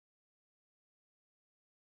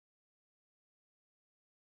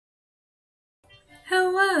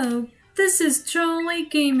Hello, this is Jolly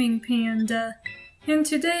Gaming Panda, and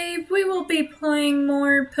today we will be playing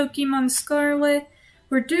more Pokemon Scarlet.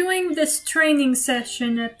 We're doing this training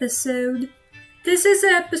session episode. This is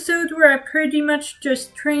an episode where I pretty much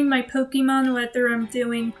just train my Pokemon, whether I'm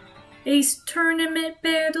doing Ace Tournament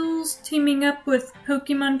battles, teaming up with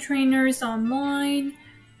Pokemon trainers online,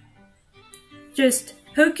 just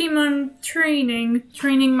Pokemon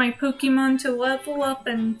training my Pokemon to level up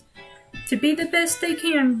and to be the best they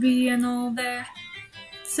can be and all that.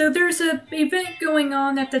 So there's an event going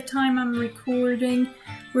on at the time I'm recording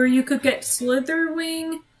where you could get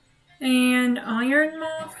Slitherwing and Iron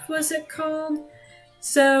Moth, was it called?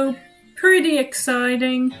 So pretty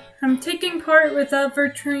exciting. I'm taking part with other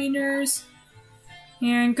trainers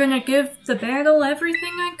and gonna give the battle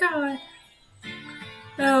everything I got.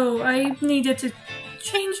 Oh, I needed to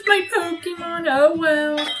change my Pokemon, oh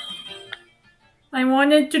well. I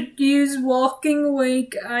wanted to use Walking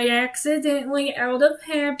Wake. I accidentally, out of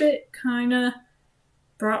habit, kinda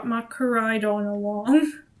brought my Koraidon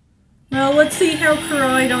along. Well, let's see how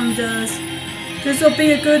Koraidon does. This will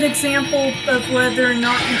be a good example of whether or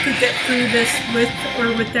not you could get through this with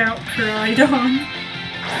or without Koraidon.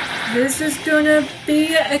 This is gonna be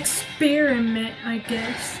an experiment, I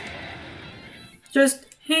guess. Just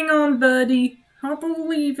hang on, buddy. I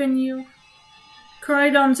believe in you.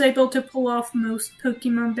 Koraidon's able to pull off most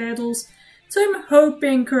Pokemon battles, so I'm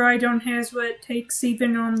hoping Koraidon has what it takes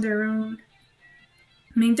even on their own.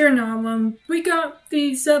 I mean, they're not alone. We got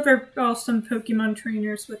these other awesome Pokemon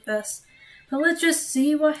trainers with us. But let's just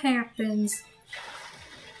see what happens.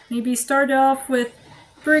 Maybe start off with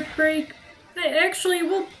Brick Break. Actually,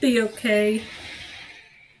 we'll be okay.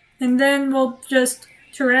 And then we'll just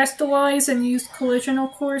Terastallize and use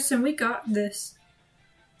Collisional Course, and we got this.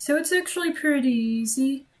 So it's actually pretty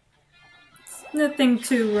easy. It's nothing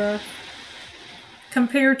too rough.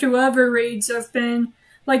 Compared to other raids I've been,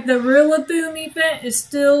 like the Rillaboom event is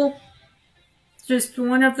still just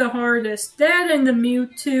one of the hardest. That and the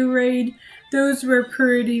Mewtwo raid, those were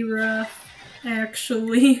pretty rough,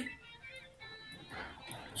 actually.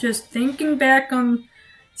 Just thinking back on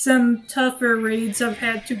some tougher raids I've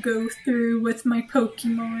had to go through with my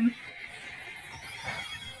Pokemon.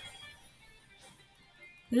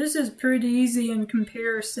 This is pretty easy in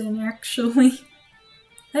comparison, actually.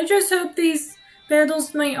 I just hope these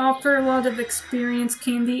battles might offer a lot of experience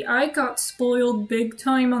candy. I got spoiled big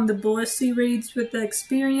time on the Blissey raids with the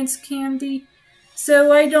experience candy.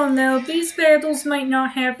 So I don't know, these battles might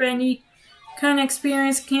not have any kind of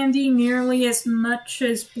experience candy nearly as much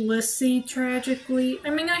as Blissey, tragically. I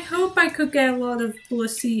mean, I hope I could get a lot of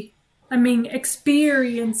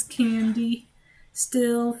experience candy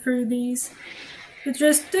still for these.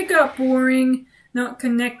 It got boring not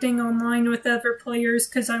connecting online with other players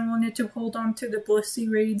because I wanted to hold on to the Blissey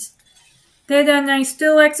raids. Then I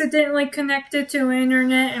still accidentally connected to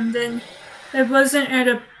internet, and then it wasn't at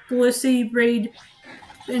a Blissey raid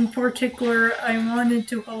in particular I wanted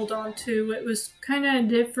to hold on to. It was kind of a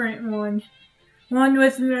different one. One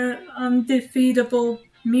with the undefeatable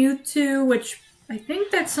Mewtwo, which I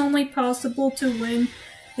think that's only possible to win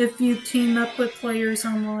if you team up with players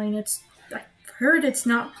online. I heard it's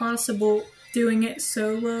not possible doing it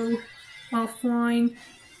solo, offline,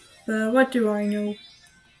 but what do I know?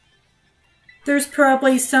 There's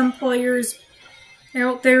probably some players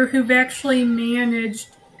out there who've actually managed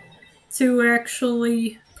to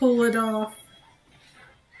actually pull it off.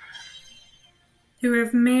 Who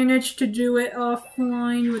have managed to do it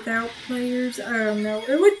offline without players. I don't know.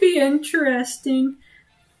 It would be interesting.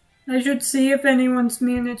 I should see if anyone's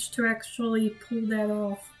managed to actually pull that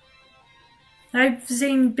off. I've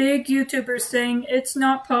seen big YouTubers saying it's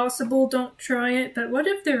not possible, don't try it, but what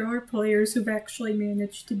if there are players who've actually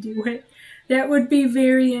managed to do it? That would be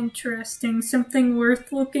very interesting, something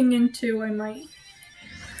worth looking into I might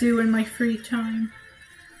do in my free time.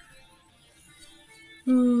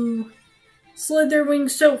 Ooh,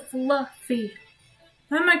 Slitherwing's so fluffy.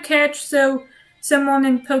 I'm a catch so someone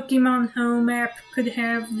in Pokemon Home app could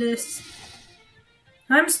have this.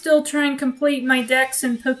 I'm still trying to complete my decks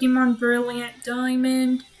in Pokemon Brilliant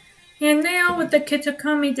Diamond. And now with the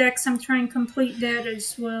Kitakami decks, I'm trying to complete that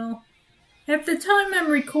as well. At the time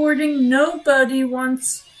I'm recording, nobody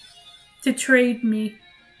wants to trade me.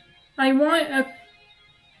 I want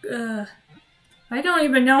a... I don't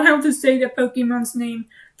even know how to say the Pokemon's name.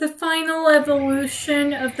 The final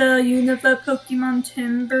evolution of the Unova Pokemon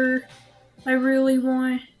Timber. I really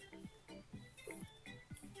want...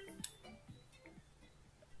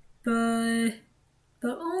 But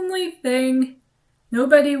the only thing,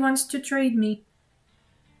 nobody wants to trade me.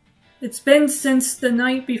 It's been since the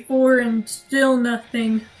night before and still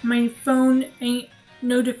nothing. My phone ain't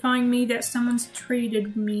notifying me that someone's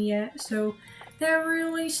traded me yet, so that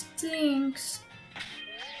really stinks.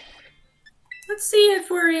 Let's see if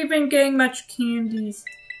we're even getting much candies.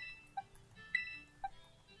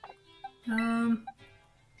 We're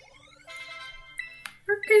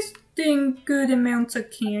getting good amounts of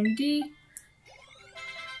candy.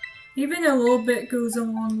 Even a little bit goes a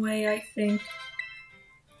long way, I think.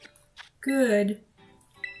 Good.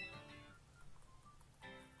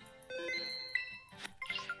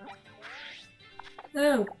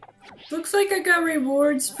 Oh, looks like I got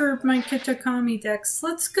rewards for my Kitakami Dex.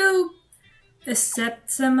 Let's go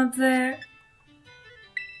accept some of that.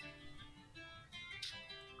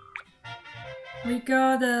 We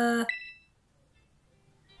got a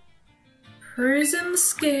prism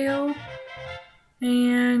scale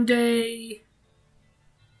and a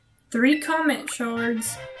 3 comet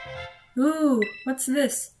shards. Ooh, what's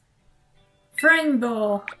this? Friend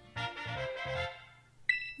ball.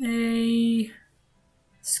 A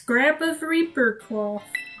scrap of reaper cloth.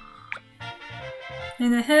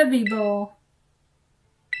 And a heavy ball.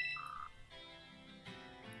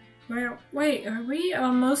 Wow, wait, are we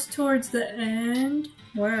almost towards the end?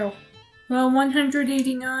 Wow. Well,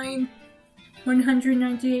 189,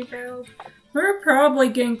 198 barrels. We're probably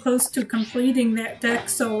getting close to completing that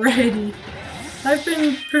dex already. I've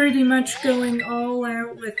been pretty much going all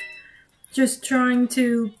out with just trying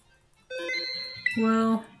to,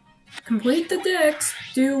 well, complete the dex,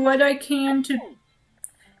 do what I can to,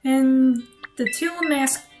 and the Teal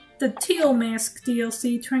Mask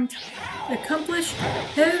DLC, trying to accomplish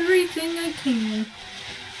everything I can.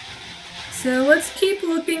 So let's keep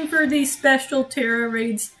looking for these special Tera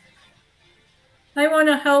Raids. I want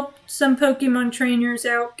to help some Pokemon trainers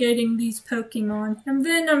out getting these Pokemon, and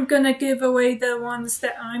then I'm gonna give away the ones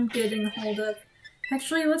that I'm getting hold of.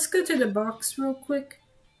 Actually, let's go to the box real quick.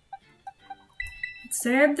 Let's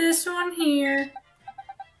add this one here.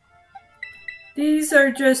 These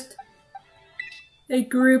are just a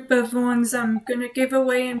group of ones I'm gonna give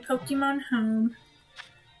away in Pokemon Home.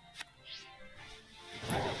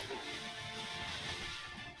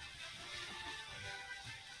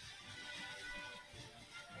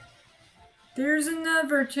 There's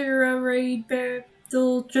another Tera Raid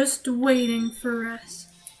battle just waiting for us.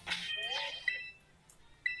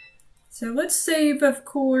 So let's save, of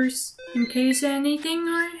course, in case anything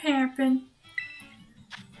were to happen.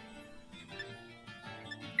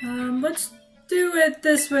 Let's do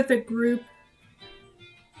this with a group.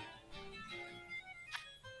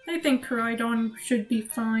 I think Rhydon should be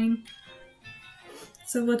fine.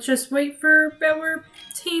 So let's just wait for our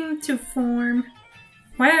team to form.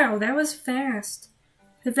 Wow, that was fast.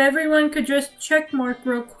 If everyone could just checkmark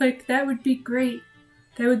real quick, that would be great.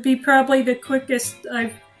 That would be probably the quickest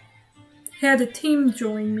I've had a team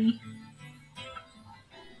join me.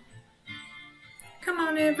 Come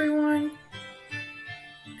on, everyone.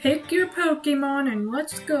 Pick your Pokemon and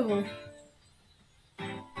let's go.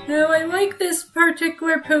 Now, I like this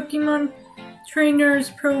particular Pokemon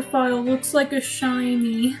trainer's profile. Looks like a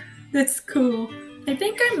shiny. That's cool. I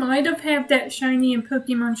think I might have had that shiny in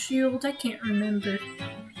Pokemon Shield. I can't remember.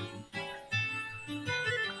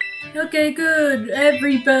 Okay, good.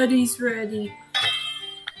 Everybody's ready.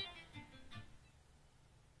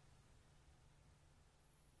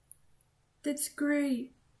 That's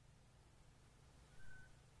great.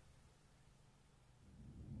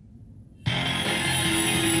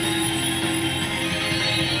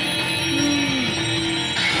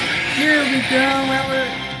 Here we go, our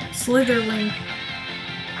Slytherin.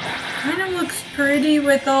 Kinda looks pretty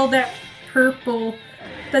with all that purple,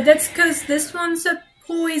 but that's because this one's a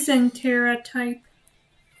poison Tera type.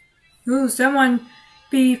 Ooh, someone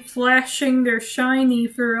be flashing their shiny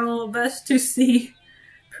for all of us to see.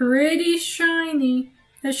 Pretty shiny.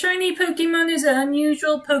 A shiny Pokemon is an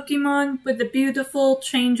unusual Pokemon with a beautiful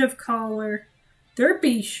change of color. They're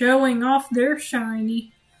be showing off their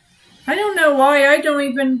shiny. I don't know why I don't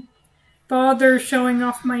even bother showing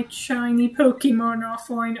off my shiny Pokemon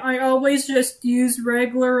offline. I always just use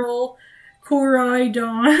regular old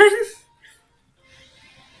Koraidon.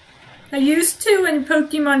 I used to, in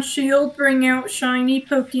Pokemon Shield, bring out shiny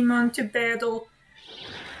Pokemon to battle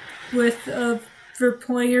with for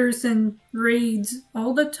players and raids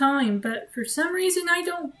all the time, but for some reason I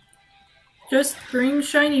don't just bring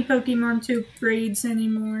shiny Pokemon to raids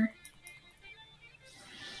anymore.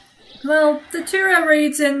 Well, the Tera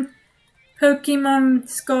Raids in Pokemon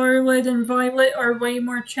Scarlet and Violet are way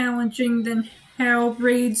more challenging than how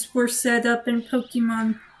raids were set up in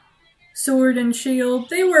Pokemon Sword and Shield.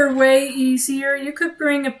 They were way easier. You could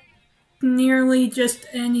bring a nearly just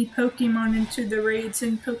any Pokemon into the raids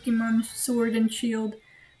in Pokemon Sword and Shield.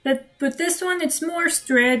 But this one, it's more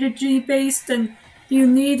strategy based, and you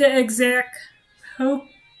need an exact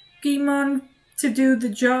Pokemon to do the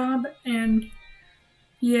job, and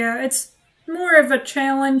yeah, it's more of a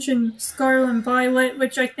challenge in Scarlet and Violet,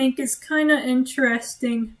 which I think is kind of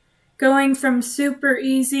interesting. Going from super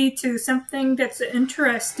easy to something that's an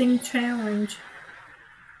interesting challenge.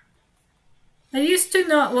 I used to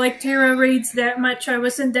not like Tera Raids that much. I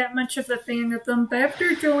wasn't that much of a fan of them, but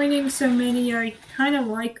after joining so many, I kind of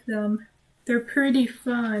like them. They're pretty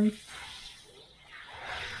fun.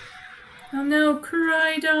 Oh no,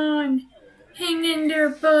 Koraidon! Hang in there,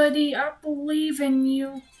 buddy. I believe in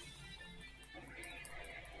you.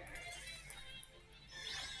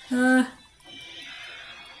 I'm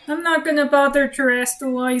not gonna bother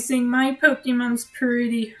terrestrializing. My Pokemon's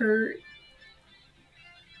pretty hurt.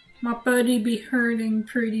 My buddy be hurting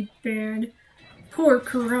pretty bad. Poor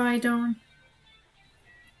Koraidon.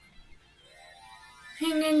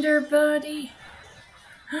 Hang in there, buddy.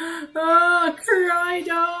 Oh,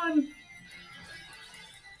 Koraidon!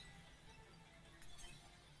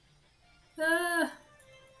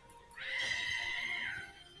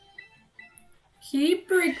 Keep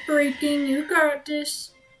breaking, you got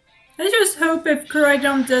this. I just hope if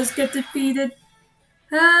Koraidon does get defeated.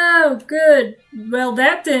 Oh, good. Well,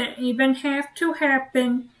 that didn't even have to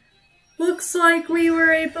happen. Looks like we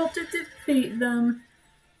were able to defeat them.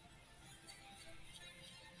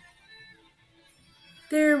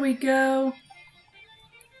 There we go.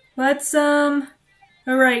 Let's,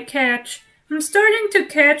 alright, catch. I'm starting to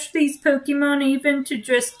catch these Pokemon even to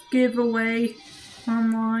just give away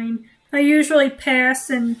online. I usually pass,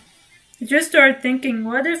 and I just started thinking,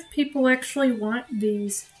 what if people actually want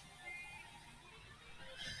these?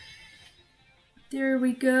 There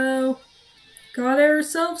we go. Got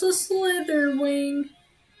ourselves a Slitherwing.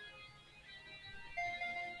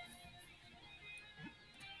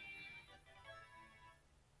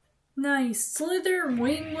 Nice.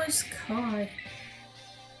 Slitherwing was caught.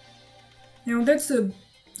 Now that's a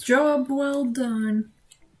job well done.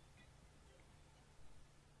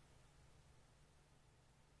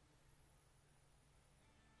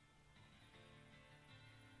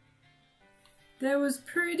 That was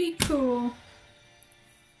pretty cool.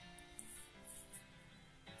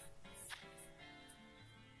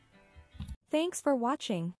 Thanks for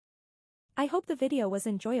watching. I hope the video was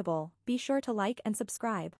enjoyable. Be sure to like and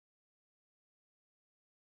subscribe.